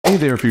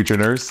there, future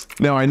nurse.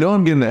 Now I know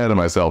I'm getting ahead of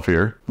myself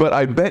here, but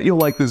I bet you'll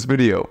like this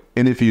video.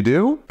 And if you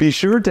do, be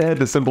sure to head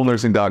to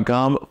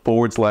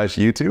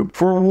simplenursing.com/YouTube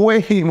for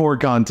way more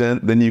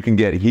content than you can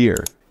get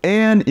here.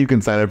 And you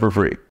can sign up for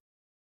free.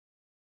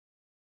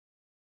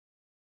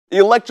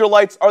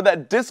 Electrolytes are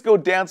that disco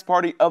dance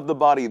party of the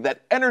body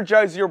that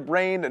energize your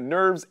brain,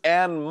 nerves,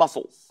 and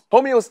muscles.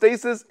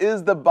 Homeostasis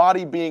is the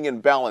body being in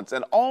balance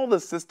and all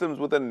the systems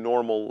within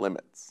normal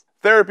limits.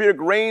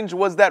 Therapeutic range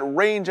was that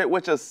range at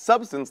which a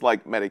substance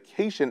like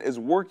medication is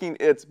working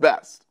its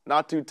best,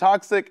 not too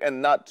toxic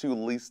and not too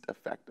least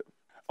effective.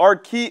 Our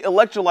key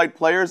electrolyte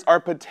players are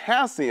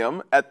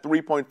potassium at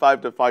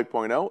 3.5 to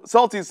 5.0,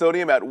 salty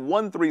sodium at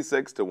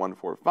 136 to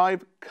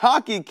 145,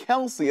 cocky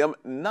calcium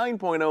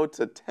 9.0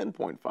 to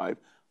 10.5,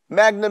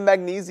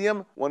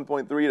 magnesium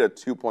 1.3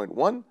 to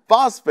 2.1,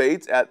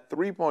 phosphate at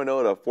 3.0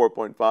 to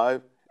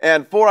 4.5,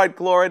 and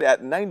chloride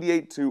at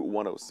 98 to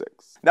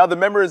 106. Now the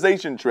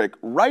memorization trick,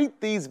 write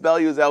these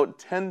values out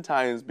 10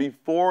 times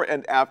before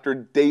and after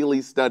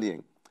daily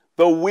studying,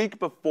 the week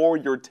before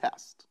your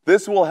test.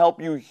 This will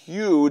help you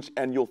huge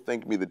and you'll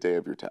thank me the day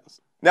of your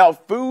test. Now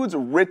foods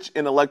rich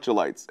in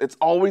electrolytes, it's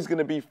always going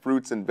to be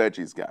fruits and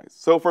veggies, guys.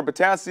 So for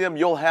potassium,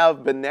 you'll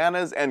have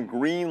bananas and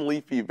green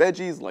leafy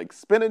veggies like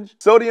spinach.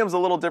 Sodium's a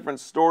little different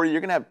story.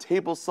 You're going to have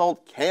table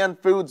salt, canned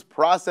foods,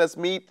 processed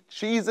meat,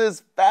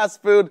 cheeses,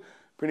 fast food,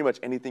 pretty much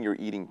anything you're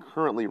eating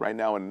currently right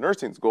now in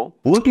nursing school.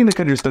 Looking to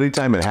cut your study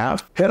time in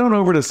half? Head on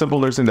over to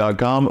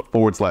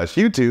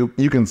simplenursing.com/YouTube.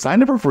 You can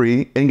sign up for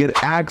free and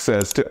get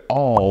access to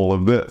all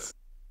of this.